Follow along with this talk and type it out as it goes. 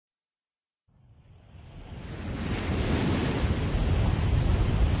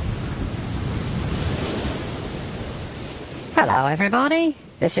Hello everybody,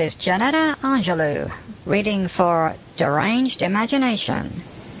 this is Janetta Angelou, reading for Deranged Imagination.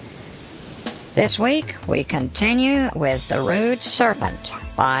 This week we continue with The Rude Serpent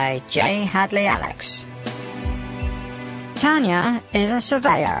by J. Hadley Alex. Tanya is a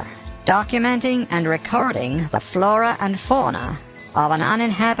surveyor, documenting and recording the flora and fauna of an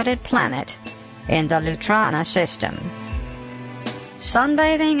uninhabited planet in the Lutrana system.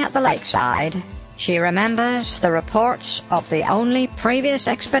 Sunbathing at the lakeside, she remembers the reports of the only previous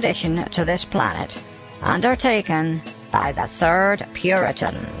expedition to this planet, undertaken by the Third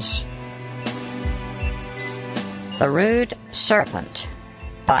Puritans. The Rude Serpent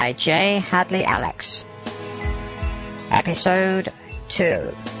by J. Hadley Alex. Episode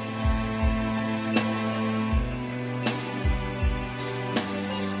 2.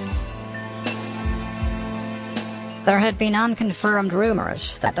 There had been unconfirmed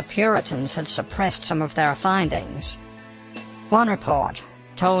rumors that the Puritans had suppressed some of their findings. One report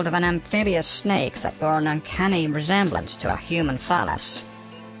told of an amphibious snake that bore an uncanny resemblance to a human phallus,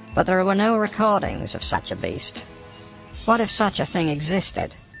 but there were no recordings of such a beast. What if such a thing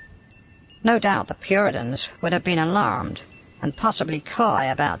existed? No doubt the Puritans would have been alarmed and possibly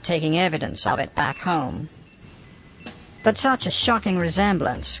coy about taking evidence of it back home. But such a shocking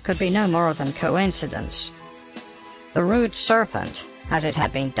resemblance could be no more than coincidence. The Rude Serpent, as it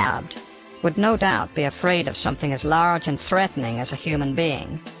had been dubbed, would no doubt be afraid of something as large and threatening as a human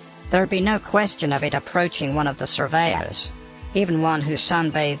being. There would be no question of it approaching one of the surveyors, even one who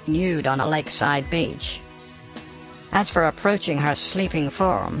sunbathed nude on a lakeside beach. As for approaching her sleeping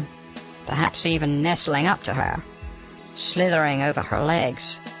form, perhaps even nestling up to her, slithering over her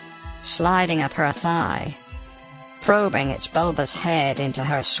legs, sliding up her thigh, probing its bulbous head into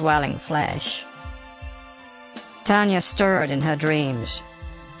her swelling flesh. Tanya stirred in her dreams,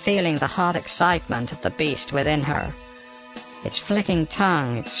 feeling the hot excitement of the beast within her, its flicking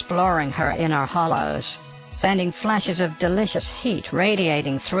tongue exploring her inner hollows, sending flashes of delicious heat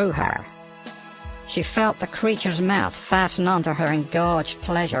radiating through her. She felt the creature's mouth fasten onto her engorged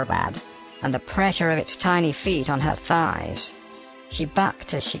pleasure bud, and the pressure of its tiny feet on her thighs. She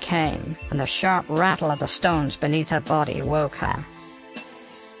bucked as she came, and the sharp rattle of the stones beneath her body woke her.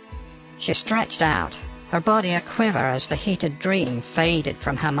 She stretched out, her body a-quiver as the heated dream faded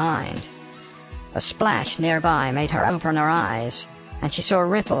from her mind. A splash nearby made her open her eyes, and she saw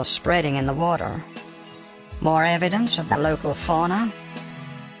ripples spreading in the water. More evidence of the local fauna?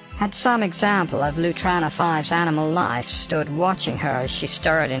 Had some example of Lutrana V's animal life stood watching her as she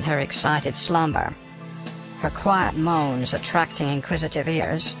stirred in her excited slumber, her quiet moans attracting inquisitive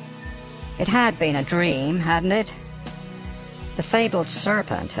ears? It had been a dream, hadn't it? The fabled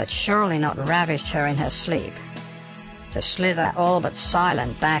serpent had surely not ravished her in her sleep, to slither all but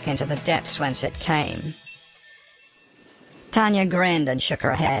silent back into the depths whence it came. Tanya grinned and shook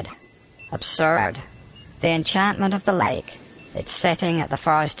her head. Absurd. The enchantment of the lake, its setting at the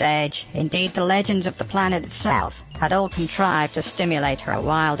forest edge, indeed the legends of the planet itself, had all contrived to stimulate her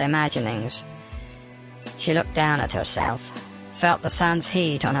wild imaginings. She looked down at herself, felt the sun's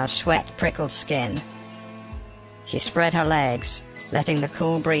heat on her sweat-prickled skin. She spread her legs, letting the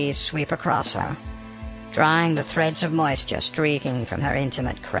cool breeze sweep across her, drying the threads of moisture streaking from her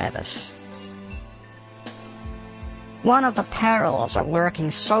intimate crevice. One of the perils of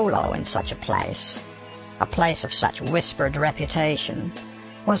working solo in such a place of such whispered reputation,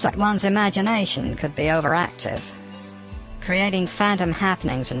 was that one's imagination could be overactive, creating phantom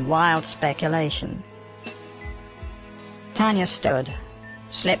happenings and wild speculation. Tanya stood,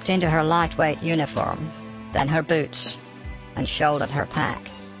 slipped into her lightweight uniform, then her boots, and shouldered her pack.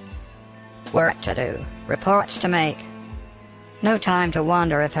 Work to do, reports to make. No time to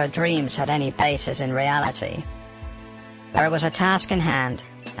wonder if her dreams had any basis in reality. There was a task in hand,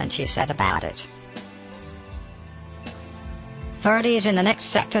 and she set about it. "Ferdy's in the next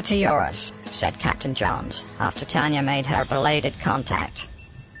sector to yours," said Captain Johns, after Tanya made her belated contact.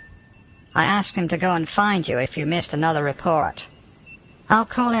 "I asked him to go and find you if you missed another report." "I'll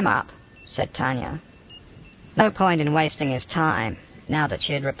call him up," said Tanya. No point in wasting his time, now that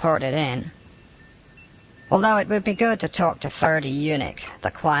she had reported in. Although it would be good to talk to Ferdy Eunuch, the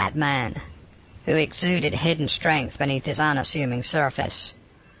quiet man, who exuded hidden strength beneath his unassuming surface.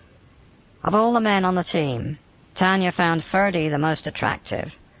 Of all the men on the team, Tanya found Ferdy the most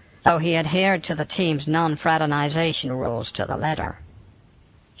attractive, though he adhered to the team's non-fraternization rules to the letter.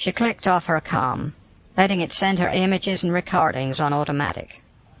 She clicked off her comm, letting it send her images and recordings on automatic.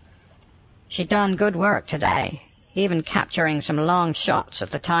 She'd done good work today, even capturing some long shots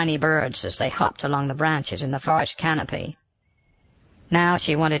of the tiny birds as they hopped along the branches in the forest canopy. Now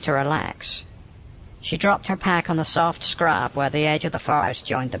she wanted to relax. She dropped her pack on the soft scrub where the edge of the forest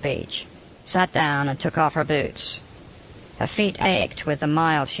joined the beach, sat down and took off her boots. Her feet ached with the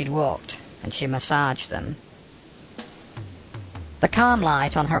miles she'd walked, and she massaged them. The calm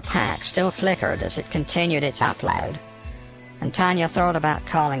light on her pack still flickered as it continued its upload, and Tanya thought about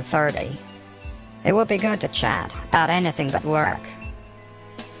calling Ferdy. It would be good to chat about anything but work.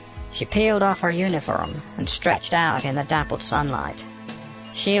 She peeled off her uniform and stretched out in the dappled sunlight,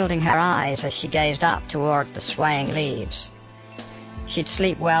 shielding her eyes as she gazed up toward the swaying leaves. She'd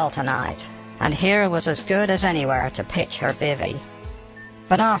sleep well tonight, and here was as good as anywhere to pitch her bivvy.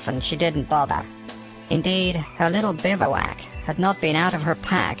 But often she didn't bother. Indeed, her little bivouac had not been out of her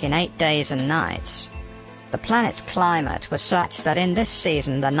pack in 8 days and nights. The planet's climate was such that in this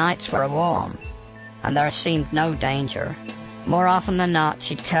season the nights were warm, and there seemed no danger. More often than not,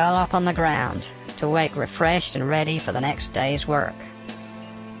 she'd curl up on the ground to wake refreshed and ready for the next day's work.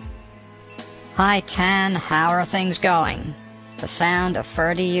 "Hi, Tan, how are things going?" The sound of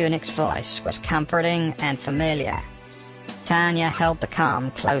Ferdy Unick's voice was comforting and familiar. Tanya held the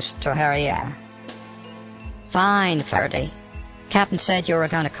comm close to her ear. "Fine, Ferdy. Captain said you were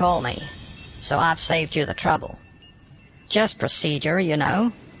going to call me, so I've saved you the trouble. Just procedure, you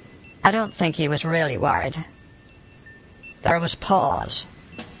know. I don't think he was really worried." There was a pause.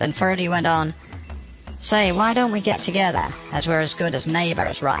 Then Ferdy went on, "Say, why don't we get together, as we're as good as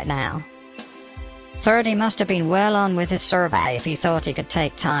neighbours right now?" Ferdy must have been well on with his survey if he thought he could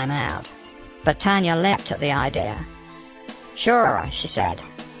take time out, but Tanya leapt at the idea. "Sure," she said.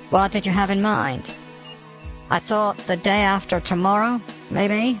 "What did you have in mind?" "I thought the day after tomorrow,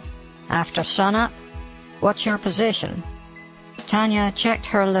 maybe? After sunup? What's your position?" Tanya checked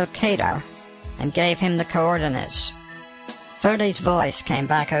her locator and gave him the coordinates. Ferdy's voice came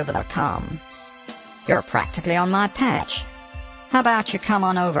back over the comm. "You're practically on my patch. How about you come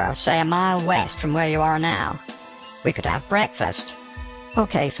on over, say a mile west from where you are now? We could have breakfast."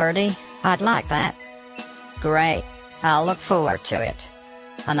 "Okay, Ferdy, I'd like that." "Great. I'll look forward to it."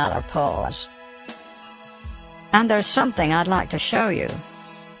 Another pause. "And there's something I'd like to show you."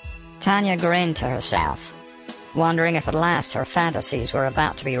 Tanya grinned to herself, wondering if at last her fantasies were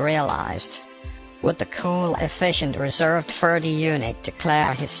about to be realized. Would the cool, efficient, reserved Ferdy Unick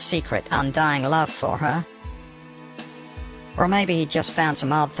declare his secret, undying love for her? Or maybe he'd just found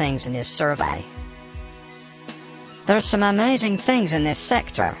some odd things in his survey. "There's some amazing things in this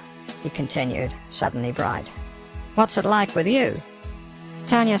sector," he continued, suddenly bright. "What's it like with you?"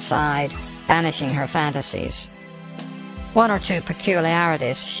 Tanya sighed, banishing her fantasies. "One or two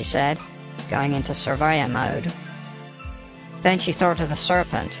peculiarities," she said, going into surveyor mode. Then she thought of the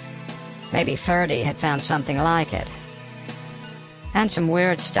serpent. Maybe Ferdy had found something like it. "And some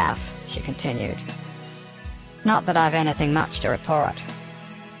weird stuff," she continued. "Not that I've anything much to report."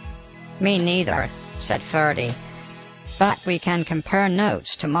 "Me neither," said Ferdy. "But we can compare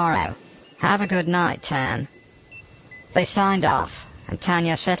notes tomorrow. Have a good night, Tan." They signed off, and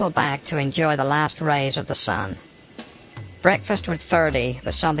Tanya settled back to enjoy the last rays of the sun. Breakfast with Ferdy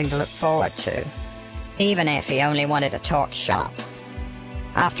was something to look forward to, even if he only wanted a torch shop.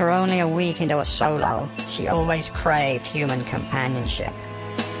 After only a week into a solo, she always craved human companionship.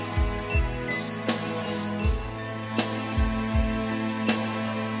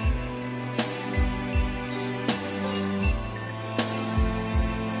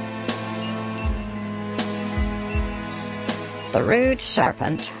 The Rude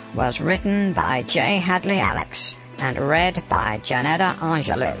Serpent was written by J. Hadley Alex and read by Janetta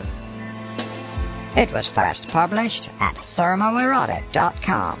Angelou. It was first published at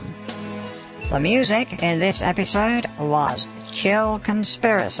thermoerotic.com. The music in this episode was Chill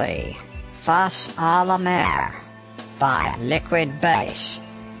Conspiracy, Face à la Mer by Liquid Bass.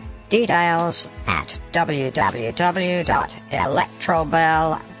 Details at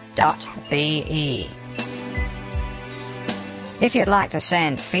www.electrobell.be. If you'd like to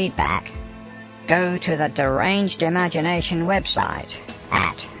send feedback, go to the Deranged Imagination website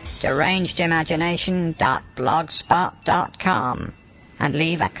at derangedimagination.blogspot.com and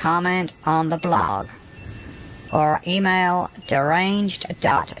leave a comment on the blog, or email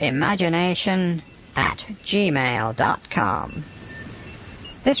deranged.imagination@gmail.com.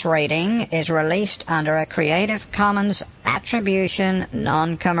 This reading is released under a Creative Commons Attribution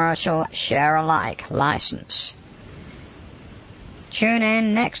Non-Commercial Share-alike license. Tune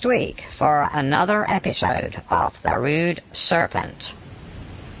in next week for another episode of The Rude Serpent.